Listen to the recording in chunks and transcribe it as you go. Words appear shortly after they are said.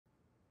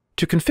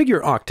To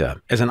configure Okta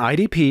as an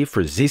IdP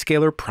for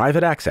Zscaler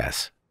Private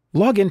Access,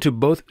 log into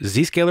both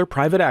Zscaler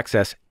Private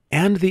Access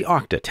and the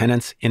Okta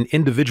tenants in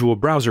individual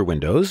browser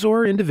windows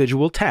or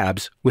individual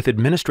tabs with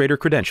administrator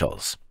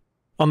credentials.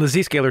 On the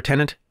Zscaler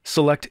tenant,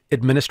 select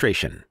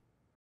Administration,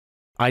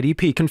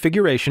 IdP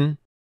Configuration,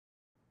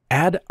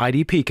 Add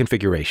IdP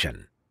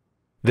Configuration.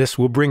 This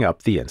will bring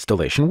up the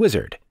installation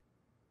wizard.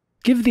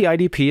 Give the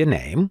IdP a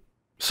name,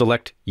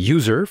 select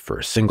User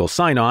for single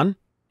sign-on,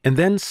 and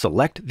then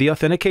select the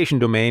authentication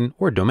domain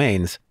or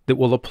domains that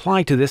will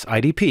apply to this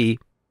IdP,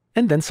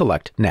 and then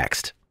select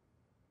Next.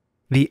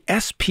 The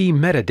SP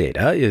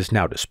metadata is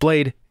now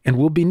displayed and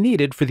will be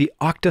needed for the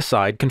Okta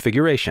side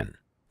configuration.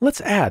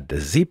 Let's add the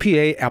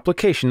ZPA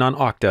application on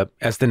Okta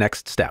as the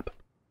next step.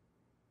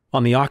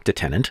 On the Okta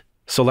tenant,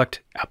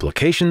 select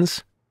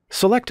Applications,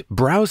 select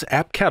Browse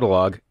App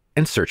Catalog,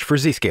 and search for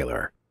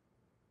Zscaler.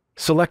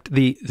 Select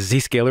the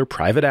Zscaler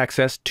Private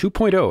Access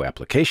 2.0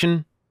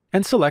 application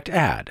and select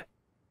Add.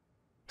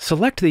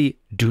 Select the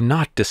Do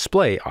Not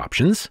Display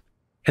options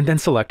and then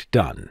select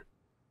Done.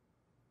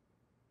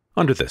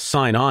 Under the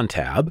Sign On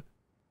tab,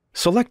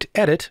 select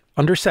Edit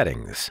under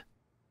Settings.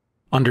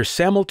 Under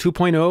SAML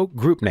 2.0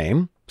 Group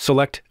Name,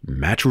 select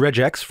Match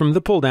regex from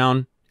the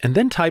pull-down and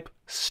then type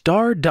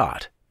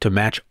 *dot to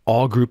match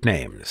all group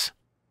names.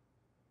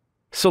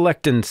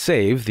 Select and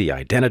save the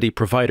identity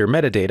provider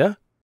metadata,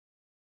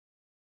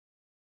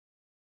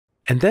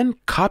 and then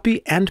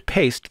copy and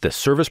paste the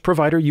service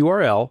provider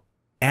URL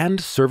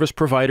and service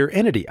provider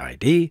entity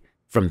ID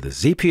from the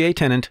ZPA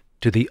tenant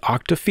to the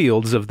Okta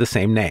fields of the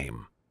same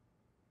name.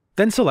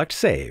 Then select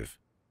Save.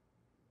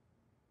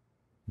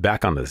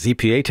 Back on the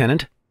ZPA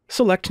tenant,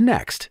 select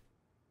Next.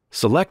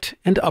 Select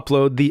and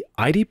upload the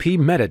IdP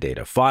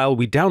metadata file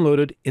we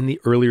downloaded in the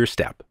earlier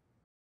step.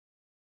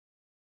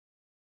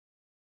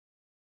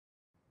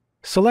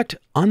 Select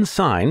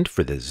Unsigned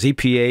for the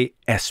ZPA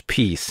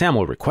SP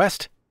SAML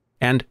request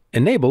and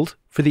Enabled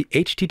for the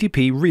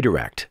HTTP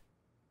redirect.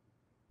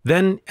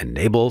 Then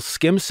enable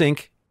SCIM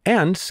sync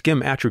and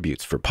SCIM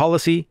attributes for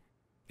policy,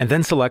 and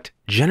then select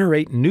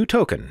Generate New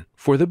Token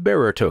for the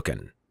bearer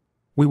token.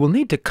 We will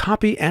need to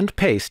copy and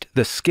paste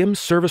the SCIM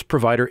service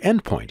provider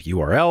endpoint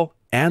URL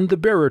and the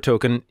bearer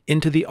token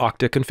into the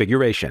Okta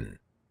configuration.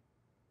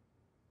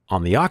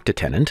 On the Okta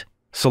tenant,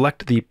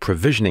 select the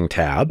Provisioning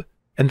tab,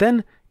 and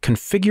then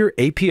Configure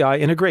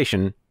API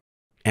Integration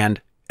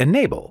and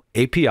Enable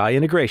API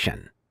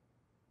Integration.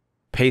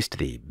 Paste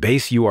the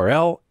base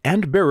URL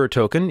and bearer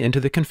token into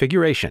the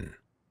configuration.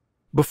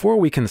 Before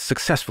we can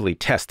successfully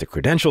test the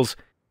credentials,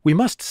 we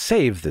must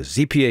save the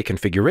ZPA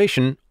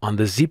configuration on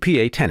the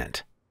ZPA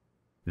tenant.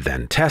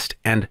 Then test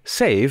and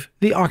save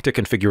the Okta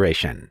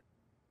configuration.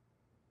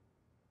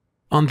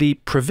 On the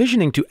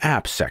Provisioning to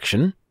Apps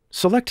section,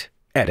 select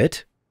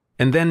Edit,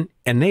 and then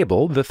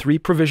enable the 3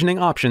 provisioning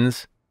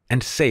options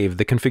and save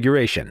the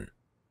configuration.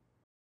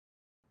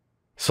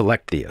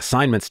 Select the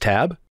Assignments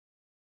tab,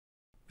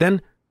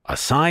 then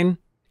Assign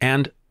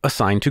and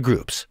Assign to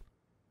Groups.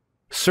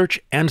 Search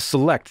and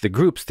select the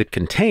groups that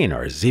contain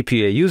our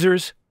ZPA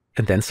users,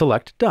 and then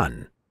select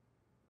Done.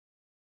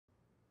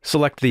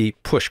 Select the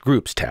Push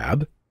Groups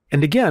tab,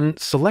 and again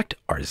select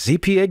our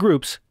ZPA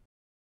groups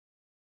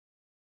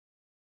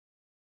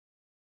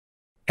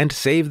and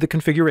save the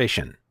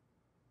configuration.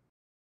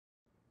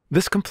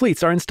 This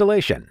completes our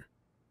installation.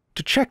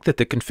 To check that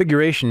the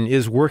configuration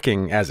is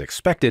working as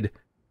expected,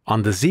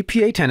 on the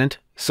ZPA tenant,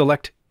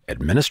 select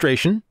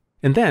Administration,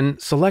 and then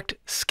select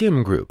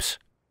SCIM groups.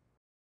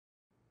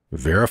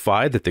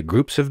 Verify that the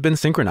groups have been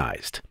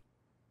synchronized.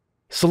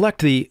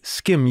 Select the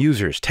SCIM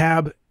Users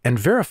tab and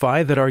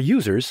verify that our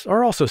users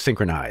are also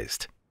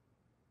synchronized.